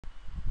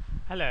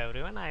Hello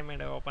everyone, I made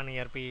an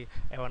OpenERP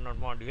Evernote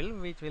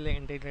module which will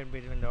integrate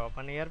between the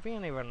OpenERP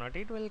and Evernote.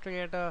 It will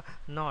create a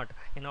note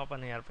in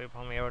OpenERP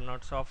from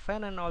Evernote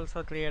software and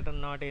also create a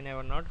note in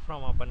Evernote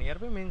from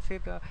OpenERP, means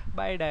it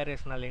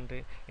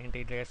bidirectional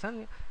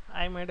integration.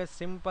 I made a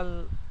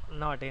simple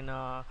note in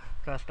a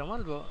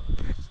customer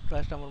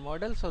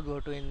model. So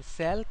go to in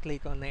cell,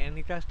 click on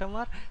any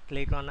customer,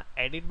 click on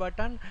edit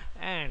button,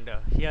 and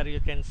here you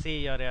can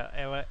see your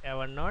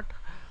Evernote.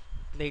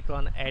 Click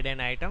on add an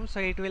item, so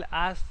it will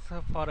ask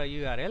for a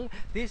URL.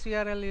 This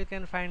URL you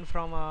can find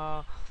from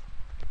an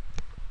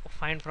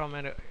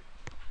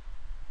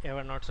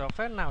Evernote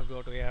software. Now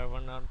go to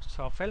Evernote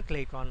software,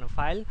 click on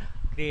file,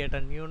 create a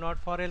new note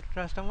for a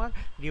customer,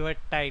 give a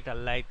title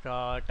like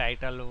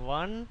title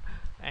 1,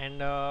 and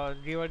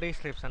give a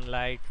description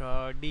like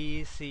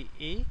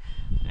DCE,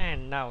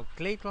 and now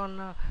click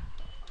on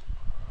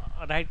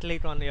right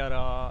click on your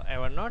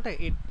Evernote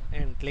it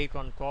and click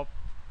on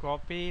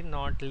copy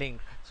not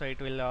link, so it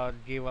will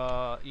give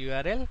a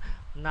URL.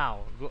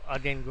 Now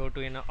go to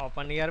in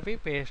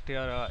OpenERP, paste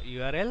your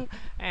URL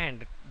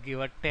and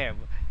give a tab,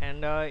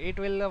 and it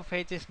will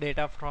fetch its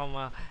data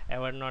from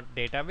Evernote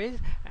database.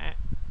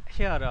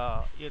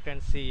 Here you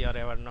can see your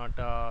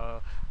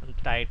Evernote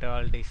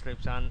title,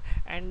 description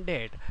and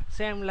date,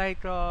 same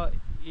like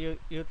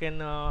you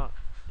can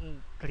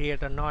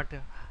create a note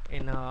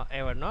in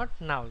Evernote.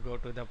 Now go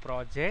to the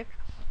project,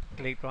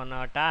 click on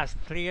a task,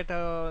 create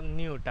a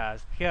new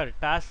task. Here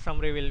task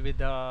summary will be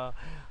the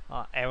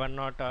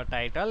Evernote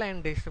title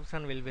and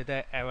description will be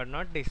the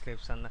Evernote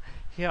description.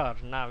 Here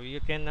now you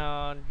can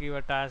give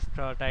a task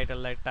title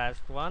like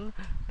task 1,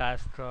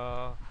 task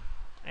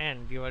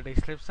and give a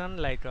description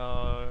like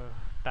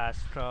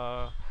task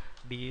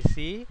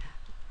DC.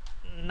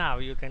 Now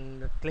you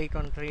can click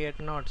on create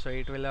note, so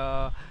it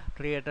will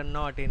create a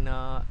note in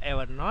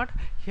Evernote.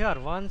 Here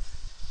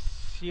once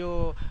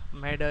you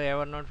made a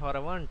Evernote for a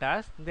one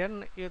task,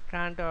 then you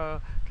can't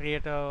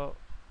create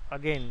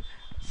again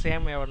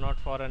same Evernote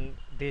for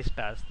this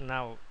task.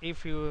 Now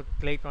if you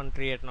click on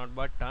create note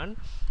button,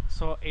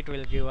 so it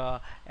will give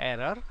a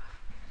error.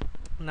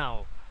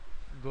 Now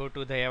go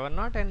to the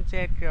Evernote and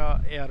check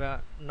your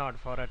note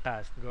for a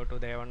task. Go to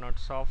the Evernote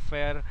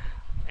software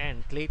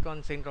and click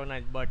on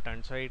synchronize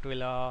button, so it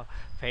will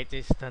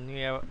fetches the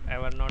new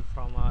Evernote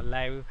from a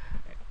live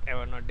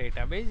Evernote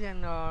database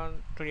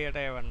and create a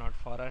Evernote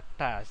for a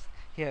task.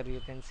 Here you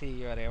can see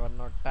your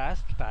Evernote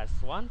task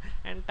 1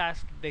 and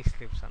task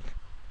description.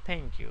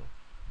 Thank you.